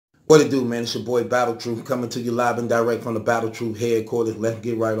What it do, man? It's your boy Battle Truth coming to you live and direct from the Battle Truth headquarters. Let's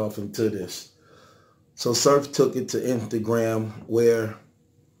get right off into this. So Surf took it to Instagram where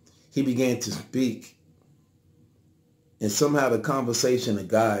he began to speak, and somehow the conversation of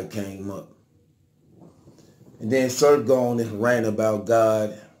God came up. And then Surf go on and rant about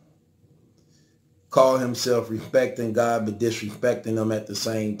God, call himself respecting God but disrespecting him at the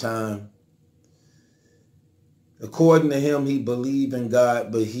same time. According to him, he believed in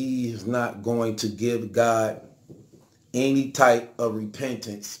God, but he is not going to give God any type of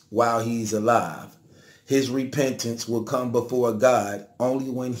repentance while he's alive. His repentance will come before God only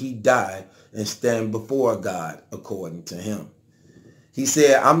when he died and stand before God, according to him. He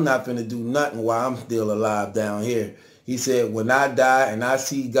said, I'm not going to do nothing while I'm still alive down here. He said, when I die and I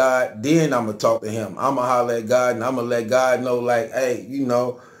see God, then I'm going to talk to him. I'm going to holler at God and I'm going to let God know, like, hey,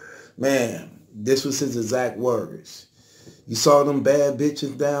 man, this was his exact words. You saw them bad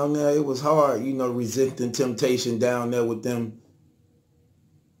bitches down there. It was hard, resisting temptation down there with them.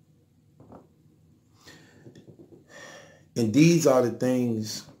 And these are the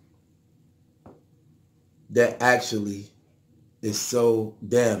things that actually is so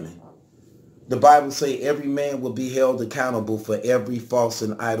damning. The Bible say every man will be held accountable for every false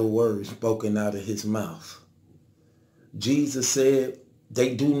and idle word spoken out of his mouth. Jesus said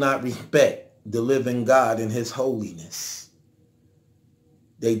they do not respect the living God and his holiness.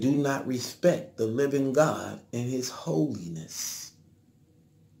 They do not respect the living God and his holiness.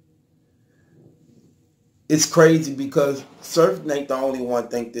 It's crazy because Surf ain't the only one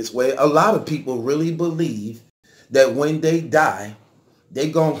think this way. A lot of people really believe that when they die,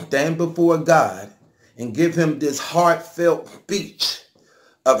 they gonna stand before God and give him this heartfelt speech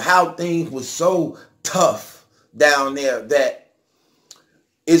of how things were so tough down there that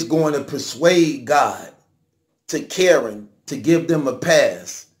it's going to persuade God to caring, to give them a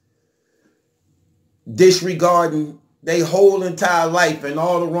pass, disregarding their whole entire life and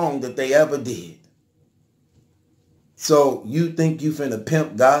all the wrong that they ever did. So you think you finna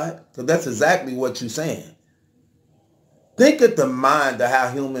pimp God? Because that's exactly what you're saying. Think of the mind of how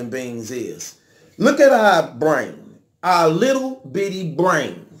human beings is. Look at our brain. Our little bitty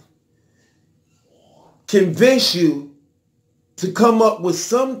brain convince you to come up with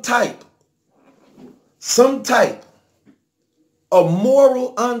some type of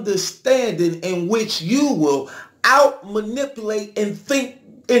moral understanding in which you will out-manipulate and think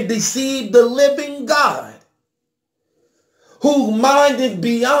and deceive the living God, whose mind is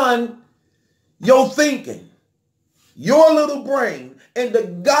beyond your thinking. Your little brain and the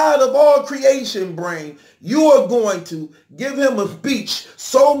God of all creation brain, you are going to give him a speech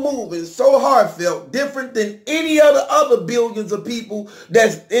so moving, so heartfelt, different than any other billions of people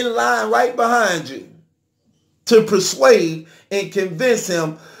that's in line right behind you, to persuade and convince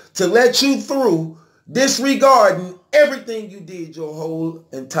him to let you through, disregarding everything you did your whole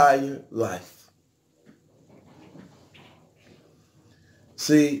entire life.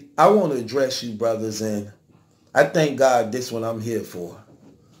 See, I want to address you, brothers, and I thank God this is what I'm here for.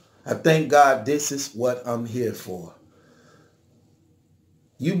 I thank God this is what I'm here for.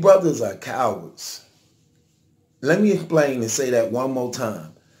 You brothers are cowards. Let me explain and say that one more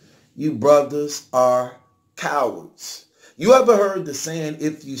time. You brothers are cowards. You ever heard the saying,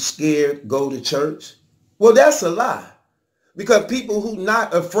 if you scared, go to church? Well, that's a lie. Because people who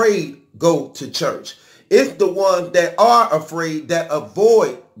not afraid go to church. It's the ones that are afraid that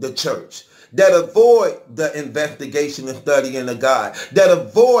avoid the church, that avoid the investigation and studying of God, that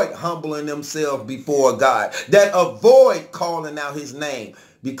avoid humbling themselves before God, that avoid calling out his name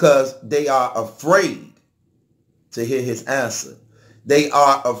because they are afraid to hear his answer. They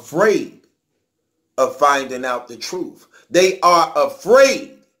are afraid of finding out the truth. They are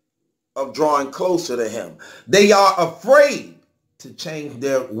afraid of drawing closer to him. They are afraid to change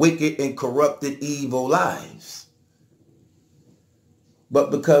their wicked and corrupted evil lives. But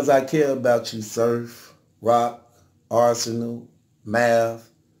because I care about you, Surf, Rock, Arsenal, Mav,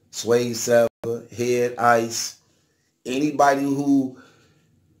 Sway Sever, Head Ice, anybody who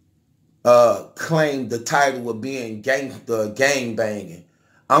claimed the title of being gangster, gang banging,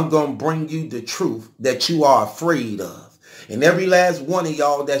 I'm going to bring you the truth that you are afraid of. And every last one of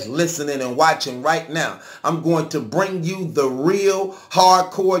y'all that's listening and watching right now, I'm going to bring you the real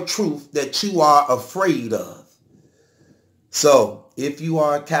hardcore truth that you are afraid of. So if you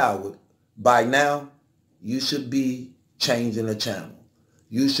are a coward, by now, you should be changing the channel.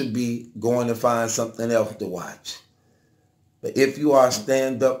 You should be going to find something else to watch. But if you are a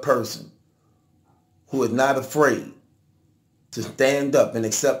stand-up person who is not afraid to stand up and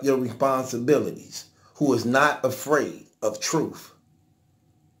accept your responsibilities, who is not afraid of truth,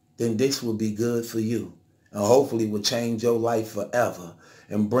 then this will be good for you. And hopefully will change your life forever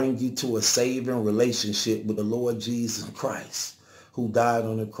and bring you to a saving relationship with the Lord Jesus Christ, who died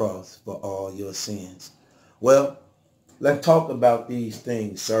on the cross for all your sins. Well, let's talk about these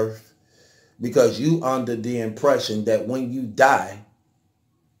things, sir, because you under the impression that when you die,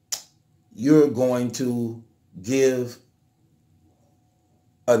 you're going to give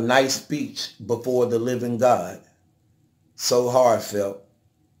a nice speech before the living God, so heartfelt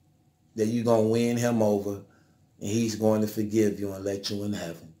that you're going to win him over and he's going to forgive you and let you in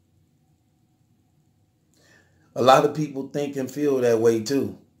heaven. A lot of people think and feel that way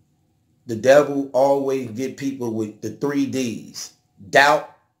too. The devil always get people with the 3 Ds: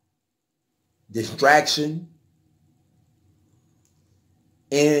 doubt, distraction,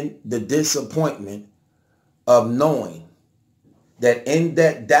 and the disappointment of knowing that in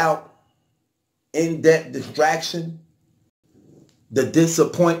that doubt, in that distraction, the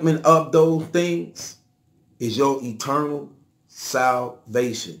disappointment of those things is your eternal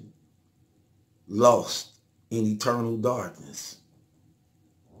salvation lost in eternal darkness.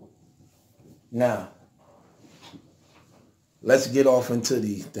 Now, let's get off into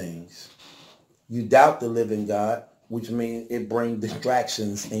these things. You doubt the living God, which means it brings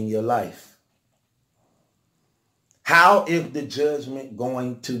distractions in your life. How is the judgment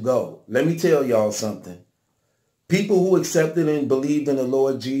going to go? Let me tell y'all something. People who accepted and believed in the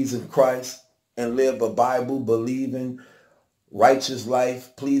Lord Jesus Christ and live a Bible-believing, righteous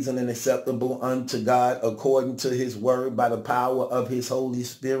life, pleasing and acceptable unto God according to his word by the power of his Holy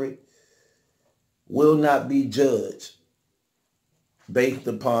Spirit, will not be judged based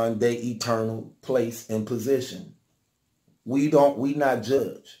upon their eternal place and position. We not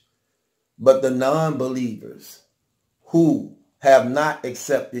judge. But the non-believers who have not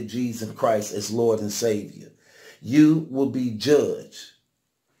accepted Jesus Christ as Lord and Savior, you will be judged.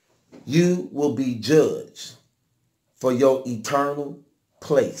 You will be judged for your eternal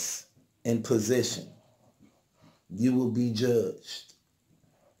place and position. You will be judged.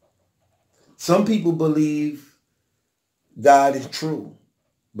 Some people believe God is true,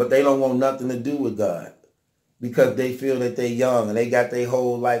 but they don't want nothing to do with God because they feel that they're young and they got their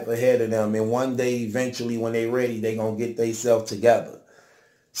whole life ahead of them. And one day, eventually, when they're ready, they're going to get themselves together.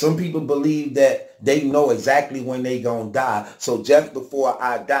 Some people believe that they know exactly when they're going to die. So just before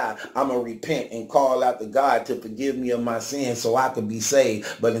I die, I'm going to repent and call out to God to forgive me of my sins so I could be saved.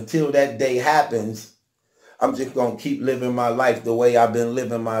 But until that day happens, I'm just going to keep living my life the way I've been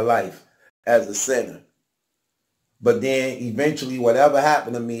living my life as a sinner. But then eventually, whatever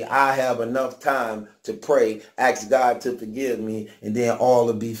happened to me, I have enough time to pray, ask God to forgive me, and then all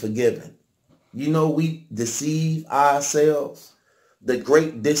will be forgiven. You know, we deceive ourselves. The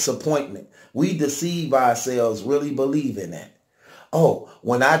great disappointment. We deceive ourselves really believing that. Oh,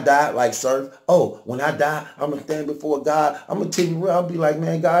 when I die, like Surf, when I die, I'm going to stand before God. I'm going to tell you real. I'll be like,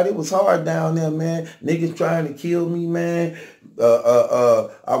 man, God, it was hard down there, man. Niggas trying to kill me, man.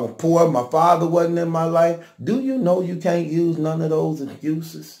 I was poor. My father wasn't in my life. Do you know you can't use none of those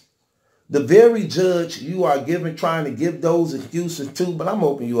excuses? The very judge you are trying to give those excuses to, but I'm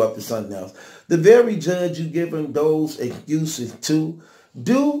opening you up to something else. The very judge you giving those excuses to,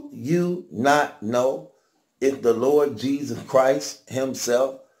 do you not know if the Lord Jesus Christ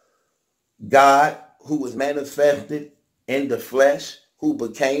himself, God who was manifested in the flesh, who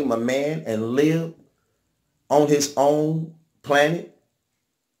became a man and lived on his own planet?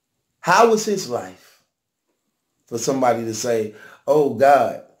 How was his life? For somebody to say, oh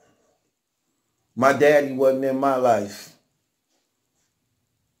God, my daddy wasn't in my life.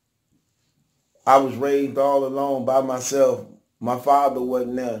 I was raised all alone by myself. My father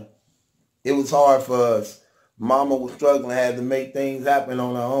wasn't there. It was hard for us. Mama was struggling, had to make things happen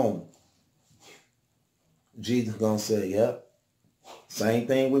on her own. Jesus gonna say, yep, same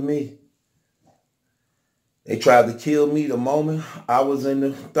thing with me. They tried to kill me the moment I was in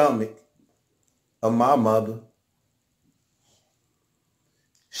the stomach of my mother.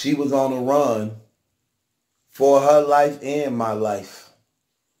 She was on a run for her life and my life.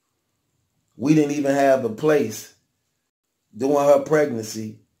 We didn't even have a place during her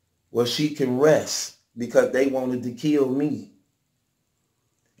pregnancy where she can rest because they wanted to kill me.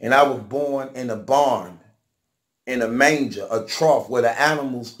 And I was born in a barn, in a manger, a trough where the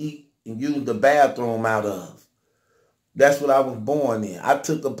animals eat and use the bathroom out of. That's what I was born in. I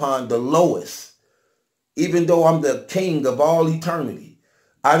took upon the lowest, even though I'm the king of all eternity.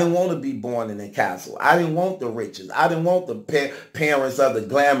 I didn't want to be born in a castle. I didn't want the riches. I didn't want the parents of the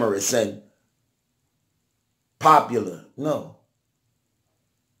glamorous and popular. No.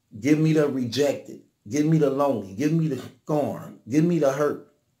 Give me the rejected. Give me the lonely. Give me the scorned. Give me the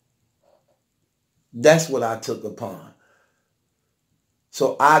hurt. That's what I took upon.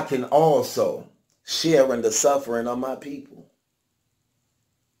 So I can also share in the suffering of my people.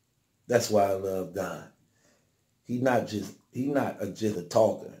 That's why I love God. He's not just a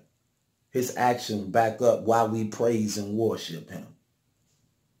talker. His actions back up why we praise and worship him.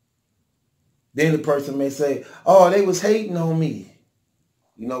 Then the person may say, oh, they was hating on me.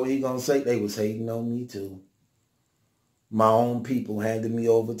 You know what he's going to say? They was hating on me too. My own people handed me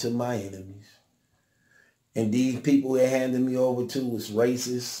over to my enemies. And these people they handed me over to was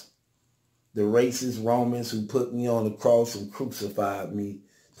racist. The racist Romans who put me on the cross and crucified me,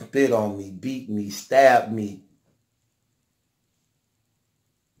 spit on me, beat me, stabbed me,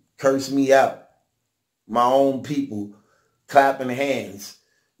 cursed me out. My own people clapping hands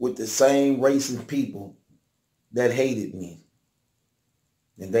with the same racist people that hated me.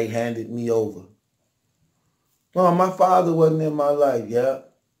 And they handed me over. Oh, my father wasn't in my life, yeah.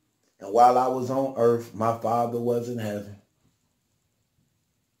 And while I was on earth, my father was in heaven.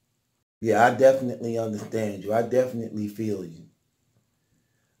 Yeah, I definitely understand you. I definitely feel you.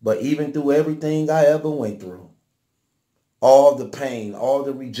 But even through everything I ever went through, all the pain, all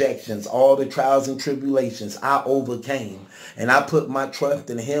the rejections, all the trials and tribulations, I overcame. And I put my trust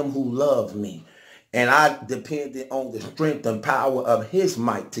in him who loved me. And I depended on the strength and power of his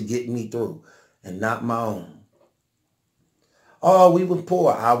might to get me through, and not my own. Oh, we were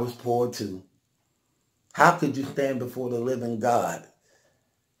poor. I was poor too. How could you stand before the living God,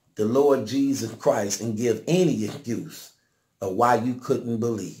 the Lord Jesus Christ, and give any excuse of why you couldn't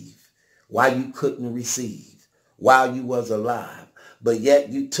believe, why you couldn't receive, while you was alive, but yet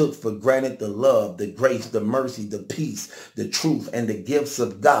you took for granted the love, the grace, the mercy, the peace, the truth, and the gifts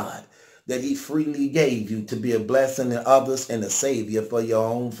of God that he freely gave you to be a blessing to others and a savior for your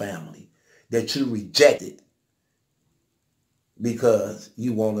own family, that you rejected because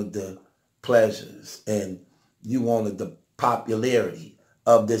you wanted the pleasures and you wanted the popularity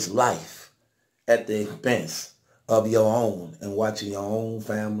of this life at the expense of your own and watching your own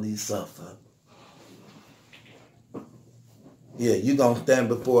family suffer. Yeah, you're going to stand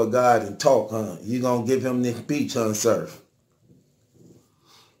before God and talk, huh? You're going to give him this speech, huh, sir?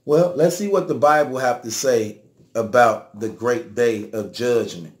 Well, let's see what the Bible have to say about the great day of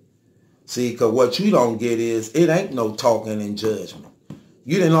judgment. See, because what you don't get is it ain't no talking in judgment.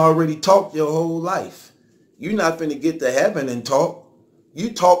 You done already talked your whole life. You're not finna get to heaven and talk.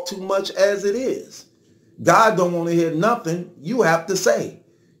 You talk too much as it is. God don't want to hear nothing you have to say.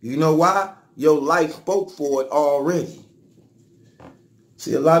 You know why? Your life spoke for it already.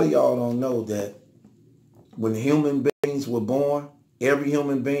 See, a lot of y'all don't know that when human beings were born, every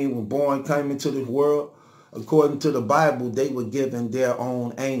human being was born, came into this world, according to the Bible, they were given their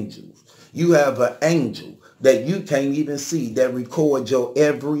own angels. You have an angel that you can't even see that records your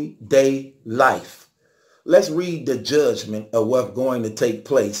everyday life. Let's read the judgment of what's going to take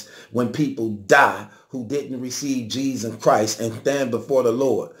place when people die who didn't receive Jesus Christ and stand before the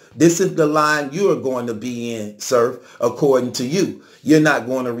Lord. This is the line you're going to be in, sir, according to you. You're not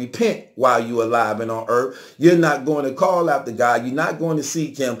going to repent while you're alive and on earth. You're not going to call out to God. You're not going to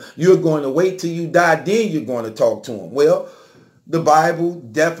seek him. You're going to wait till you die, then you're going to talk to him. Well, the Bible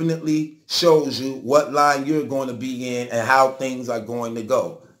definitely shows you what line you're going to be in and how things are going to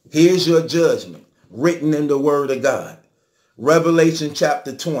go. Here's your judgment written in the word of God. Revelation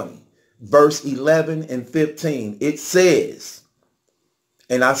chapter 20, verse 11 and 15. It says,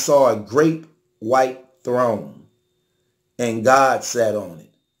 and I saw a great white throne, and God sat on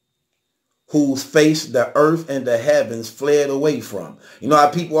it, whose face the earth and the heavens fled away from. You know how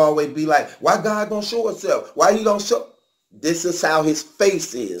people always be like, why God don't show himself? Why he don't show? This is how his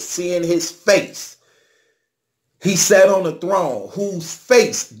face is, seeing his face. He sat on the throne, whose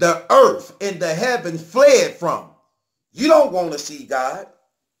face the earth and the heavens fled from. You don't want to see God.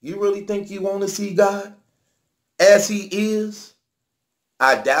 You really think you want to see God as he is?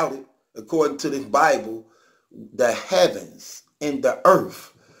 I doubt it. According to this Bible, the heavens and the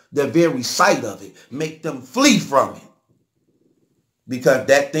earth, the very sight of it, make them flee from it. Because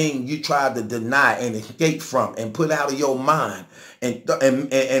that thing you tried to deny and escape from and put out of your mind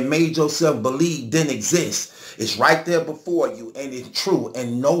and made yourself believe didn't exist. It's right there before you and it's true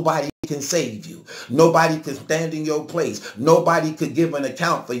and nobody can save you. Nobody can stand in your place. Nobody could give an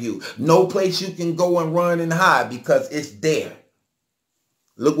account for you. No place you can go and run and hide because it's there.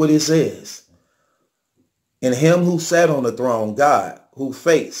 Look what it says. In him who sat on the throne, God, who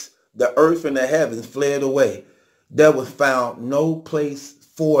faced the earth and the heavens fled away. There was found no place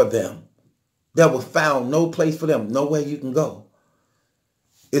for them. There was found no place for them. Nowhere you can go.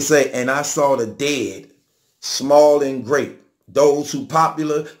 It say, and I saw the dead, small and great, those who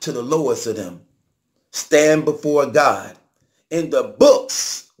popular to the lowest of them. stand before God. And the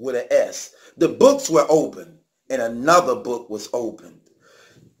books with an S, the books were open and another book was opened.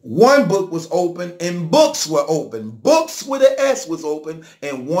 One book was open and books were open. Books with an S was open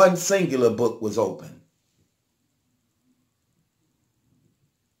and one singular book was open.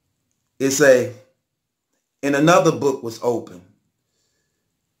 And another book was open.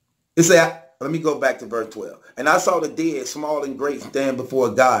 Let me go back to verse 12. And I saw the dead, small and great, stand before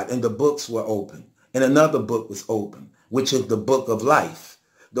God, and the books were open. And another book was open, which is the book of life.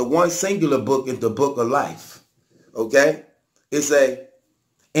 The one singular book is the book of life. Okay?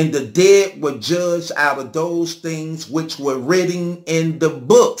 And the dead were judged out of those things which were written in the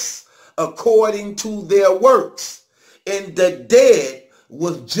books according to their works. And the dead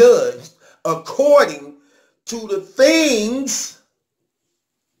was judged according to the things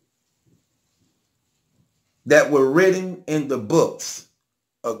that were written in the books,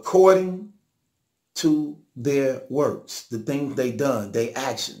 according to their works, the things they done, their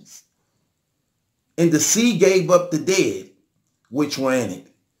actions. And the sea gave up the dead which were in it.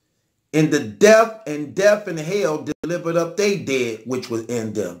 And the death and hell delivered up their dead which was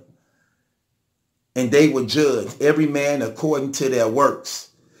in them. And they were judged, every man according to their works.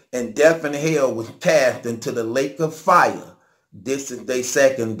 And death and hell was cast into the lake of fire. This is their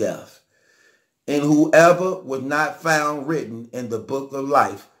second death. And whoever was not found written in the book of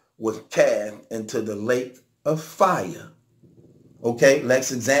life was cast into the lake of fire. Okay,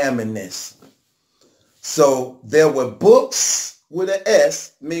 let's examine this. So there were books with an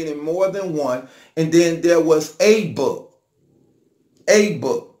S, meaning more than one, and then there was a book. A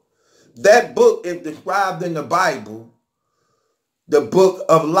book. That book is described in the Bible, the book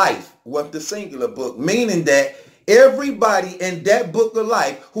of life, was the singular book, meaning that everybody in that book of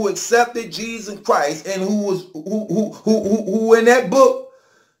life who accepted Jesus Christ and who in that book,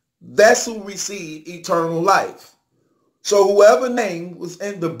 that's who received eternal life. So whoever name was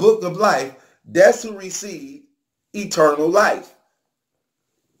in the book of life, that's who received eternal life.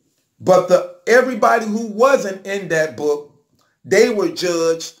 But everybody who wasn't in that book, they were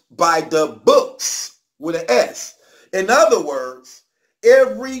judged by the books with an S. In other words,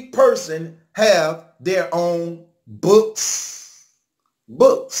 every person have their own books.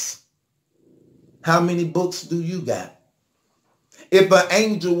 Books. How many books do you got? If an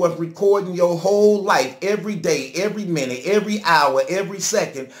angel was recording your whole life, every day, every minute, every hour, every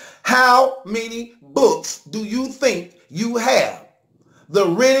second, how many books do you think you have? The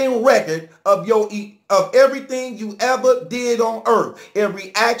written record of everything you ever did on earth.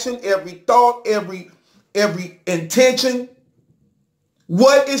 Every action, every thought, every intention.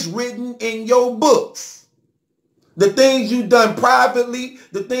 What is written in your books? The things you done privately,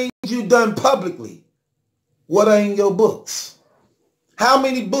 the things you done publicly. What are in your books? How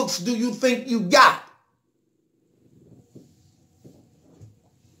many books do you think you got?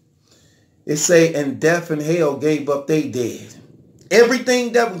 It say, and death and hell gave up they dead.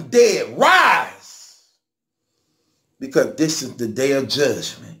 Everything that was dead, rise. Because this is the day of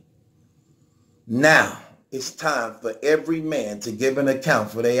judgment. Now, it's time for every man to give an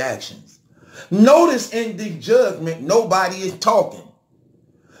account for their actions. Notice in the judgment, nobody is talking.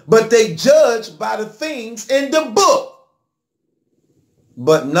 But they judge by the things in the book.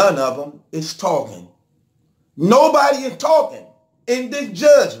 But none of them is talking. Nobody is talking in this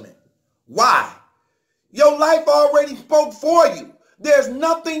judgment. Why? Your life already spoke for you. There's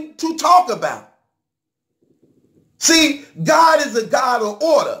nothing to talk about. See, God is a God of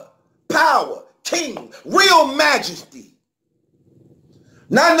order, power, king, real majesty.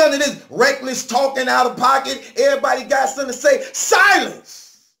 Not none of this reckless talking out of pocket. Everybody got something to say.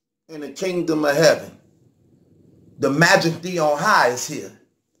 Silence in the kingdom of heaven. The majesty on high is here.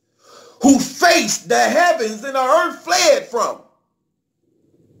 Who faced the heavens and the earth fled from.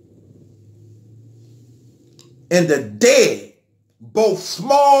 And the dead, both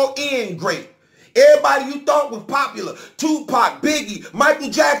small and great. Everybody you thought was popular. Tupac, Biggie, Michael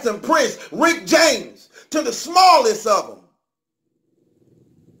Jackson, Prince, Rick James, to the smallest of them.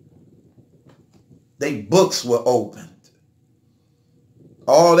 They books were opened.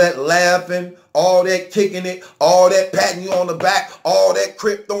 All that laughing, all that kicking it, all that patting you on the back, all that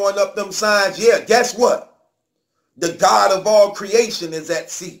crip throwing up them signs. Yeah, guess what? The God of all creation is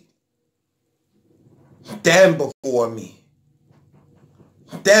at seat. Stand before me.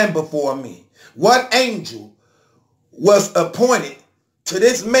 Stand before me. What angel was appointed to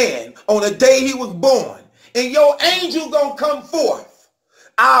this man on the day he was born? And your angel gonna come forth.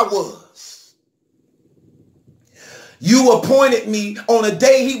 I was. You appointed me on the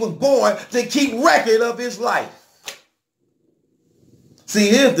day he was born to keep record of his life. See,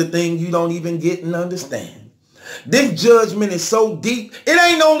 here's the thing you don't even get and understand. This judgment is so deep, it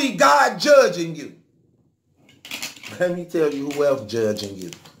ain't only God judging you. Let me tell you who else judging you.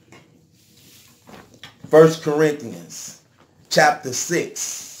 1 Corinthians chapter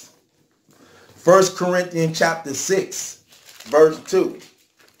 6. 1 Corinthians chapter 6, verse 2.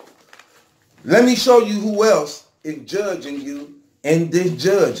 Let me show you who else is judging you in this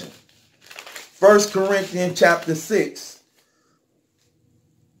judging. 1 Corinthians chapter 6,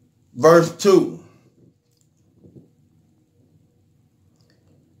 verse 2.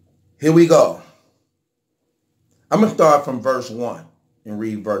 Here we go. I'm going to start from verse 1 and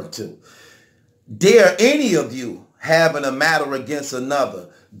read verse 2. Dare any of you, having a matter against another,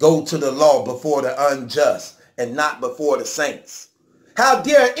 go to the law before the unjust and not before the saints? How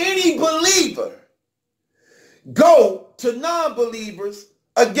dare any believer go to non-believers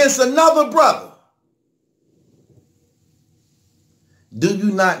against another brother? Do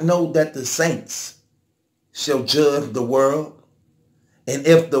you not know that the saints shall judge the world? And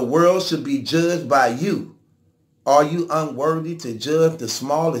if the world should be judged by you, are you unworthy to judge the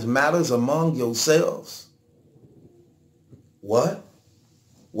smallest matters among yourselves? What?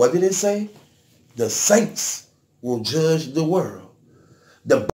 What did it say? The saints will judge the world.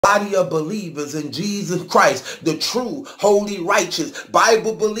 The body of believers in Jesus Christ, the true, holy, righteous,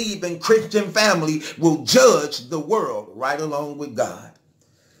 Bible-believing Christian family will judge the world right along with God.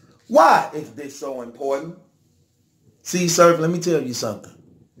 Why is this so important? See, sir, let me tell you something.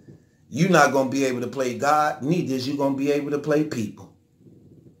 You're not going to be able to play God, neither is you going to be able to play people.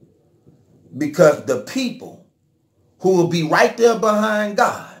 Because the people who will be right there behind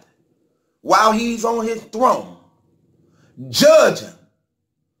God while he's on his throne, judging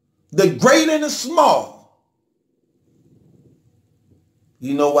the great and the small.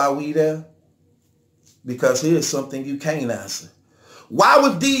 You know why we there? Because here's something you can't answer. Why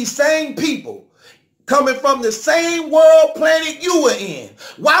was these same people coming from the same world planet you were in,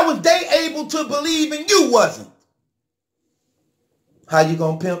 why was they able to believe and you wasn't? How you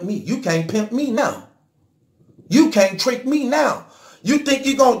gonna pimp me? You can't pimp me now. You can't trick me now. You think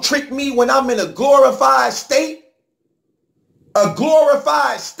you're gonna trick me when I'm in a glorified state? A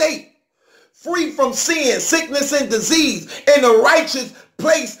glorified state, free from sin, sickness, and disease, in a righteous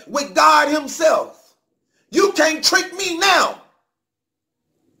place with God himself. You can't trick me now.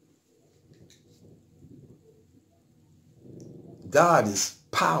 God is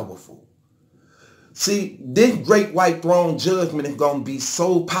powerful. See, this great white throne judgment is going to be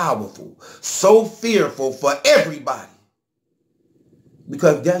so powerful, so fearful for everybody.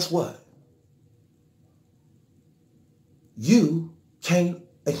 Because guess what? You can't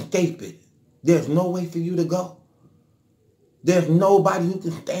escape it. There's no way for you to go. There's nobody who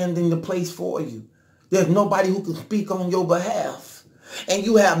can stand in the place for you. There's nobody who can speak on your behalf. And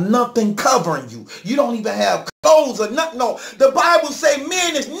you have nothing covering you. You don't even have clothes or nothing. No, the Bible say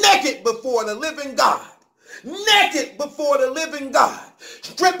man is naked before the living God. Naked before the living God.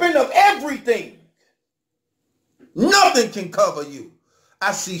 Stripping of everything. Nothing can cover you.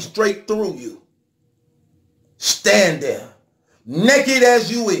 I see straight through you. Stand there, naked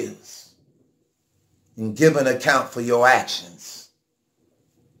as you is, and give an account for your actions.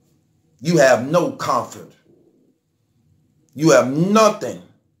 You have no comfort. You have nothing,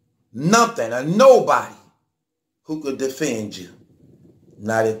 and nobody who could defend you.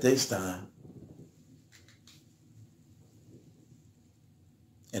 Not at this time.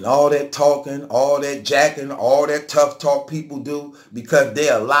 And all that talking, all that jacking, all that tough talk people do because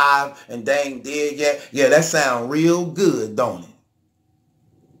they're alive and they ain't dead yet. Yeah, that sounds real good, don't it?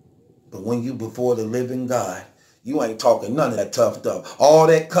 But when you before the living God, you ain't talking none of that tough stuff. All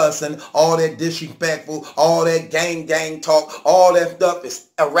that cussing, all that disrespectful, all that gang talk, all that stuff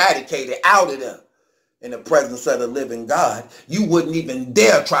is eradicated out of there. In the presence of the living God, you wouldn't even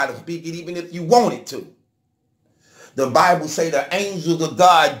dare try to speak it even if you wanted to. The Bible say the angels of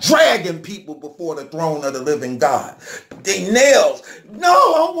God dragging people before the throne of the living God. They nails. No,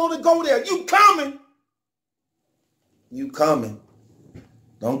 I don't want to go there. You coming. You coming.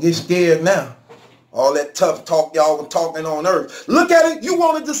 Don't get scared now. All that tough talk y'all were talking on earth. Look at it. You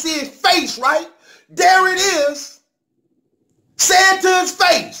wanted to see his face, right? There it is. Say it to his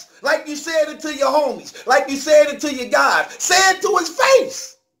face. Like you said it to your homies. Like you said it to your guys. Say it to his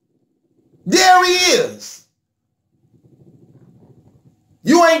face. There he is.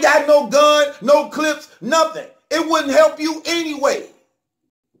 You ain't got no gun, no clips, nothing. It wouldn't help you anyway.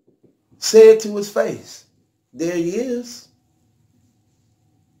 Say it to his face. There he is.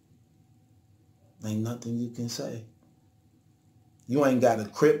 Ain't nothing you can say. You ain't got a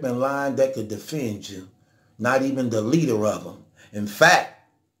crip in line that could defend you. Not even the leader of them. In fact,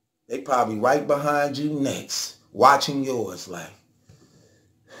 they probably right behind you next, watching yours like,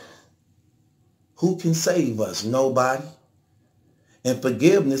 who can save us? Nobody. And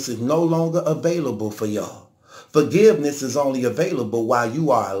forgiveness is no longer available for y'all. Forgiveness is only available while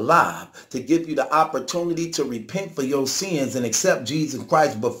you are alive, to give you the opportunity to repent for your sins and accept Jesus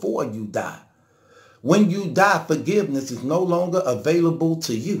Christ before you die. When you die, forgiveness is no longer available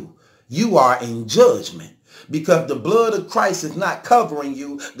to you. You are in judgment because the blood of Christ is not covering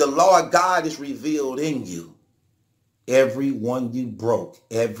you. The Lord God is revealed in you. Every one you broke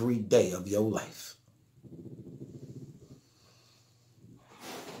every day of your life.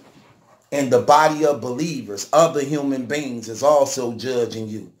 And the body of believers, other human beings, is also judging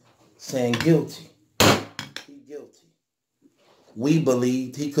you, saying guilty. He guilty. We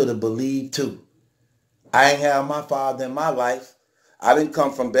believed. He could have believed too. I ain't have my father in my life. I didn't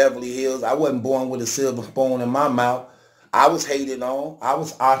come from Beverly Hills. I wasn't born with a silver spoon in my mouth. I was hated on. I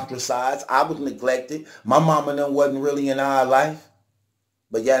was ostracized. I was neglected. My mama and them wasn't really in our life.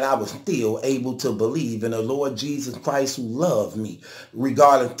 But yet I was still able to believe in the Lord Jesus Christ who loved me,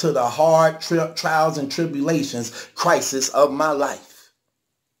 regardless to the hard trials and tribulations, crisis of my life.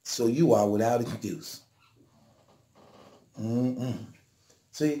 So you are without excuse.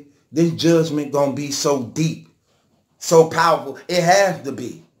 See, this judgment going to be so deep, so powerful. It has to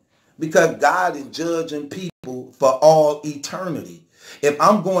be. Because God is judging people for all eternity. If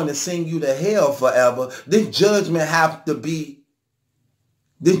I'm going to send you to hell forever, this judgment has to be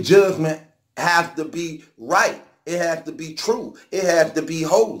right. It has to be true. It has to be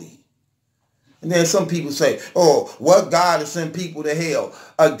holy. And then some people say, oh, what God has sent people to hell?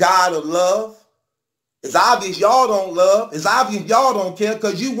 A God of love? It's obvious y'all don't love. It's obvious y'all don't care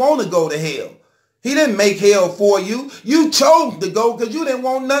because you want to go to hell. He didn't make hell for you. You chose to go because you didn't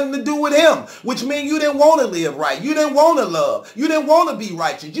want nothing to do with him, which means you didn't want to live right. You didn't want to love. You didn't want to be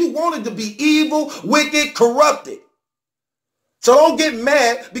righteous. You wanted to be evil, wicked, corrupted. So don't get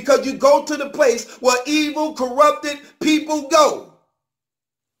mad because you go to the place where evil, corrupted people go.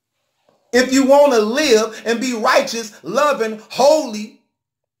 If you want to live and be righteous, loving, holy,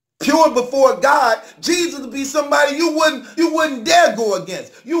 pure before God, Jesus would be somebody you wouldn't dare go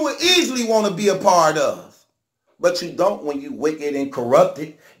against. You would easily want to be a part of. But you don't when you wicked and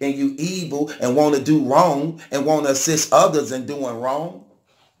corrupted and you evil and want to do wrong and want to assist others in doing wrong.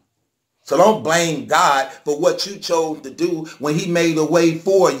 So don't blame God for what you chose to do when he made a way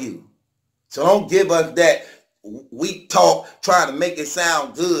for you. So don't give us that weak talk trying to make it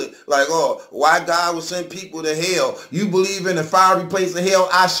sound good. Like, oh, why God would send people to hell? You believe in the fiery place of hell?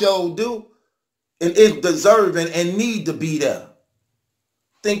 I sure do. And it's deserving and need to be there.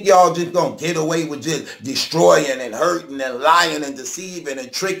 Think y'all just gonna get away with just destroying and hurting and lying and deceiving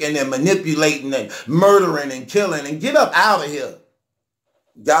and tricking and manipulating and murdering and killing and get up out of here.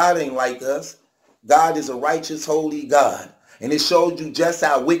 God ain't like us. God is a righteous, holy God. And it shows you just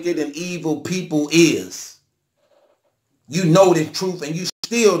how wicked and evil people is. You know the truth and you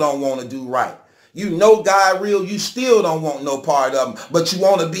still don't want to do right. You know God real, you still don't want no part of him, but you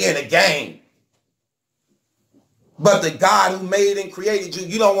want to be in a game. But the God who made and created you,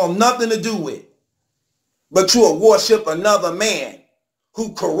 you don't want nothing to do with. But you will worship another man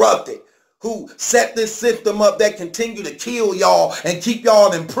who corrupted, who set this system up that continue to kill y'all and keep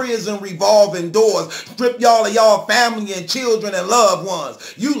y'all in prison revolving doors, strip y'all of y'all family and children and loved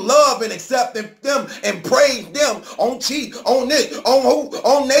ones. You love and accept them and praise them on cheat, on this, on who,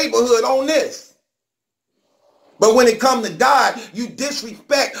 on neighborhood, on this. But when it comes to God, you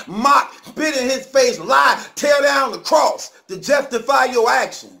disrespect, mock, spit in his face, lie, tear down the cross to justify your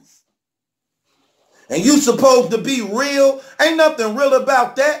actions. And you supposed to be real. Ain't nothing real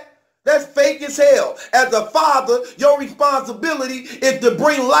about that. That's fake as hell. As a father, your responsibility is to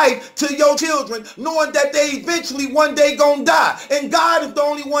bring life to your children, knowing that they eventually one day gonna die. And God is the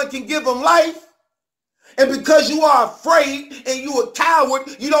only one can give them life. And because you are afraid and you a coward,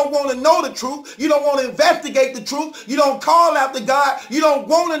 you don't want to know the truth. You don't want to investigate the truth. You don't call out to God. You don't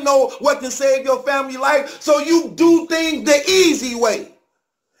want to know what can save your family life. So you do things the easy way.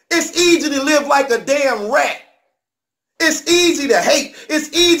 It's easy to live like a damn rat. It's easy to hate.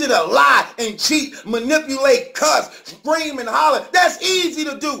 It's easy to lie and cheat, manipulate, cuss, scream and holler. That's easy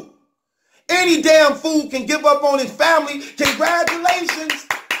to do. Any damn fool can give up on his family. Congratulations.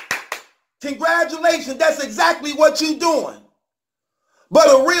 Congratulations. That's exactly what you're doing. But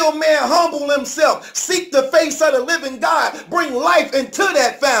a real man humble himself, seek the face of the living God, bring life into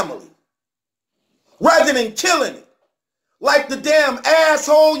that family rather than killing it like the damn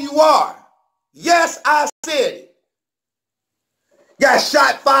asshole you are. Yes, I said it. Got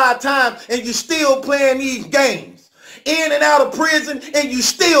shot 5 times and you still playing these games. in and out of prison, and you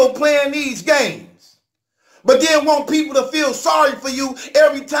still playing these games. But then want people to feel sorry for you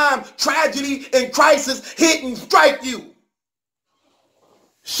every time tragedy and crisis hit and strike you.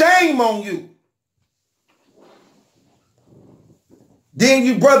 Shame on you. Then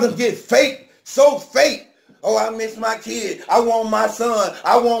you brothers get fake, so fake. Oh, I miss my kid. I want my son.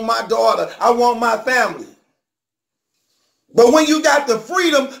 I want my daughter. I want my family. But when you got the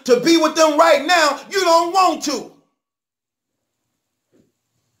freedom to be with them right now, you don't want to.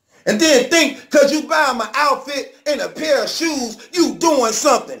 And then think because you buy them an outfit and a pair of shoes, you doing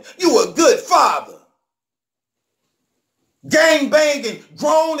something. You a good father. Gang banging,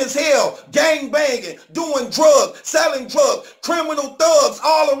 grown as hell, gang banging, doing drugs, selling drugs, criminal thugs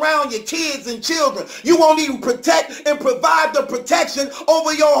all around your kids and children. You won't even protect and provide the protection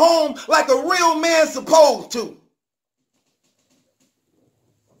over your home like a real man supposed to.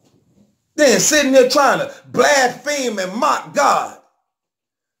 Then sitting there trying to blaspheme and mock God.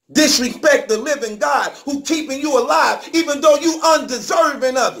 Disrespect the living God who keeping you alive even though you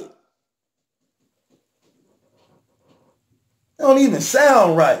undeserving of it. Don't even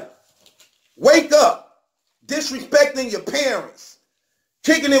sound right. Wake up. Disrespecting your parents.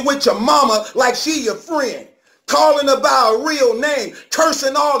 Kicking it with your mama like she your friend. Calling her by a real name.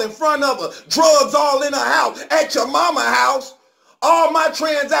 Cursing all in front of her. Drugs all in her house. At your mama house. All my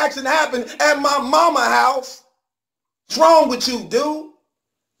transactions happen at my mama house. What's wrong with you, dude?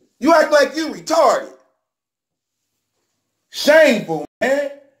 You act like you retarded. Shameful,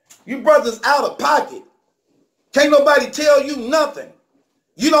 man. You brothers out of pocket. Can't nobody tell you nothing.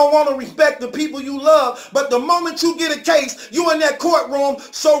 You don't want to respect the people you love, but the moment you get a case, you in that courtroom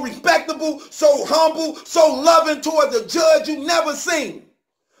so respectable, so humble, so loving towards a judge you never seen.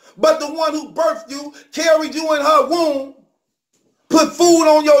 But the one who birthed you, carried you in her womb, put food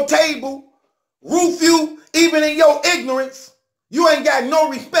on your table, roof you even in your ignorance, you ain't got no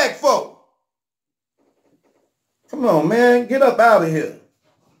respect for. Come on, man. Get up out of here.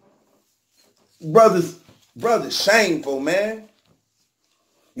 Brothers, shameful, man.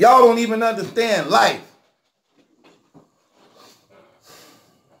 Y'all don't even understand life.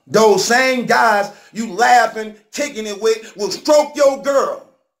 Those same guys you laughing, kicking it with will stroke your girl,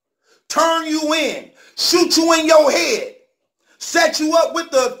 turn you in, shoot you in your head, set you up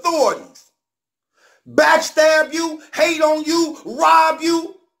with the authorities, backstab you, hate on you, rob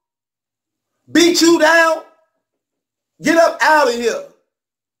you, beat you down. Get up out of here.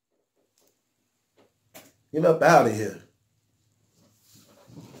 Get up out of here.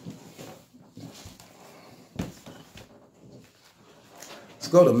 Let's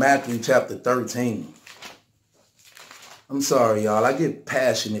go to Matthew chapter 13. I'm sorry, y'all. I get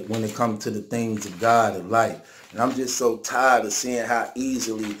passionate when it comes to the things of God and life. And I'm just so tired of seeing how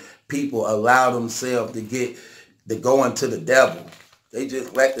easily people allow themselves to go into the devil. They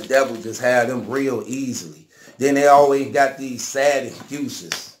just let the devil just have them real easily. Then they always got these sad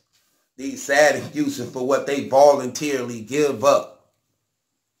excuses. These sad excuses for what they voluntarily give up.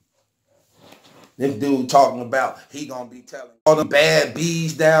 This dude talking about he gonna be telling all the bad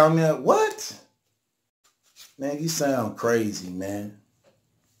bees down there. What? Man, you sound crazy, man.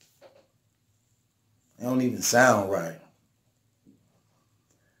 It don't even sound right.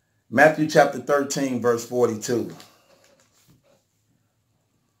 Matthew chapter 13, verse 42.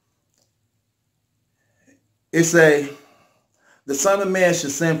 It say, the Son of Man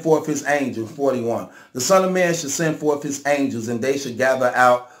should send forth his angels, 41. The Son of Man should send forth his angels, and they should gather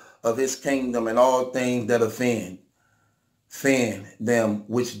out of his kingdom and all things that offend them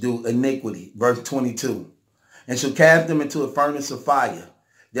which do iniquity. Verse 22. And shall cast them into a furnace of fire.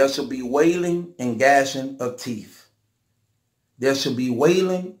 There shall be wailing and gnashing of teeth. There shall be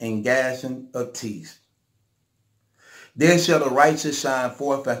wailing and gnashing of teeth. There shall the righteous shine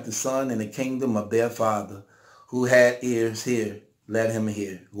forth as the sun in the kingdom of their Father. Who had ears, hear, let him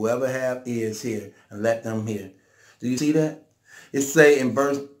hear. Whoever have ears, hear, and let them hear. Do you see that? It say in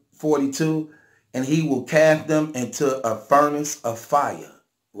verse 42, and he will cast them into a furnace of fire.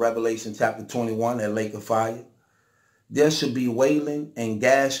 Revelation chapter 21, that lake of fire. There shall be wailing and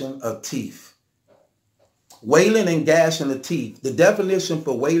gnashing of teeth. Wailing and gnashing of teeth. The definition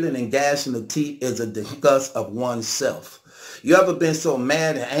for wailing and gnashing of teeth is a disgust of oneself. You ever been so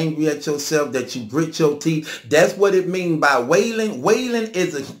mad and angry at yourself that you grit your teeth? That's what it means by wailing. Wailing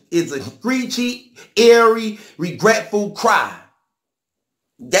is a screechy, airy, regretful cry.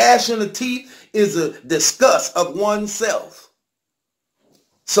 Gashing the teeth is a disgust of oneself.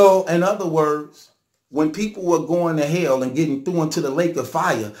 So, in other words, when people were going to hell and getting thrown into the lake of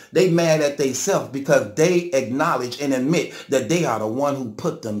fire, they mad at themselves because they acknowledge and admit that they are the one who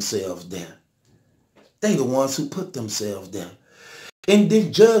put themselves there. They the ones who put themselves there. In this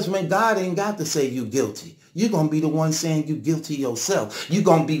judgment, God ain't got to say you guilty. You're going to be the one saying you guilty yourself. You're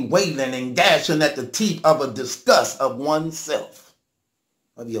going to be wailing and gashing at the teeth of a disgust of oneself,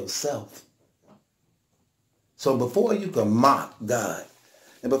 of yourself. So before you can mock God,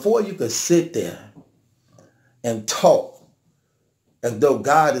 and before you can sit there and talk as though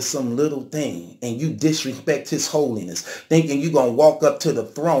God is some little thing, and you disrespect his holiness, thinking you're going to walk up to the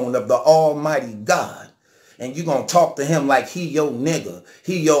throne of the Almighty God, and you're going to talk to him like he your nigga,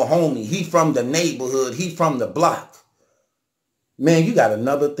 he your homie, he from the neighborhood, he from the block. Man, you got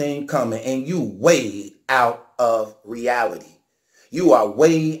another thing coming, and you way out of reality. You are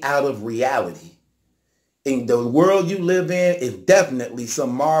way out of reality. In the world you live in is definitely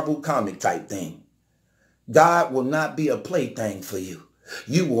some Marvel comic type thing. God will not be a plaything for you.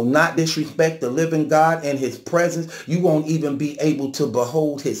 You will not disrespect the living God and his presence. You won't even be able to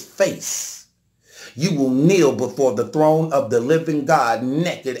behold his face. You will kneel before the throne of the living God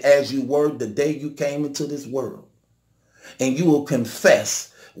naked as you were the day you came into this world. And you will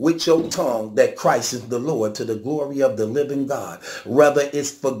confess with your tongue that Christ is the Lord to the glory of the living God. Whether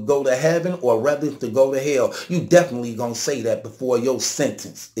it's for go to heaven or whether it's to go to hell, you definitely gonna say that before your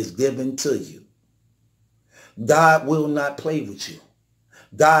sentence is given to you. God will not play with you.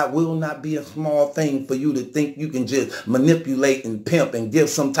 God will not be a small thing for you to think you can just manipulate and pimp and give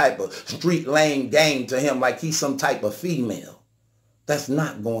some type of street lane game to him like he's some type of female. That's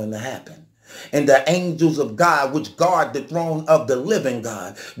not going to happen. And the angels of God which guard the throne of the living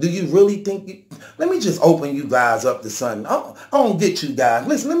God. Do you really think you... Let me just open you guys up to something. I don't get you guys.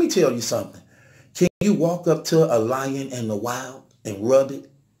 Listen, let me tell you something. Can you walk up to a lion in the wild and rub it?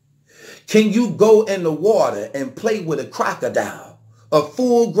 Can you go in the water and play with a crocodile, a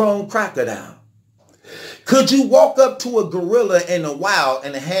full-grown crocodile? Could you walk up to a gorilla in the wild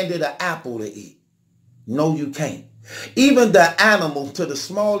and hand it an apple to eat? No, you can't. Even the animals, to the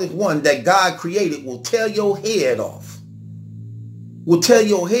smallest one that God created, will tear your head off. Will tear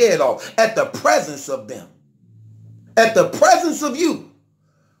your head off at the presence of them. At the presence of you.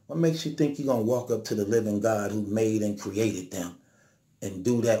 What makes you think you're going to walk up to the living God who made and created them and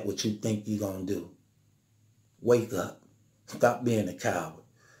do that what you think you're going to do? Wake up. Stop being a coward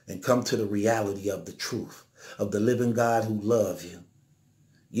and come to the reality of the truth of the living God who loves you.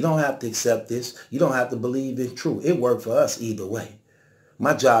 You don't have to accept this. You don't have to believe it's true. It worked for us either way.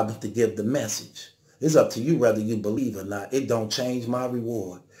 My job is to give the message. It's up to you whether you believe or not. It don't change my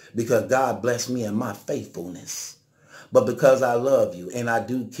reward because God blessed me in my faithfulness. But because I love you and I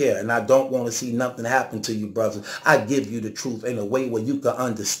do care and I don't want to see nothing happen to you, brothers, I give you the truth in a way where you can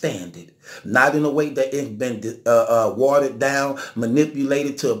understand it. Not in a way that it's been watered down,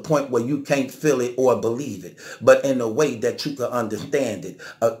 manipulated to a point where you can't feel it or believe it, but in a way that you can understand it,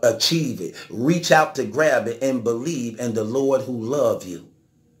 achieve it, reach out to grab it and believe in the Lord who loves you.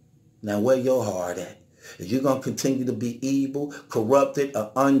 Now where your heart at? Is you going to continue to be evil, corrupted, an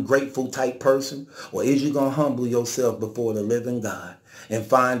ungrateful type person? Or is you going to humble yourself before the living God and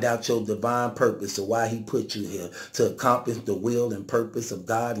find out your divine purpose of why he put you here to accomplish the will and purpose of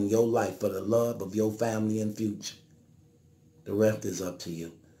God in your life for the love of your family and future? The rest is up to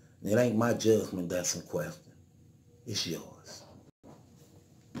you. It ain't my judgment that's in question. It's yours.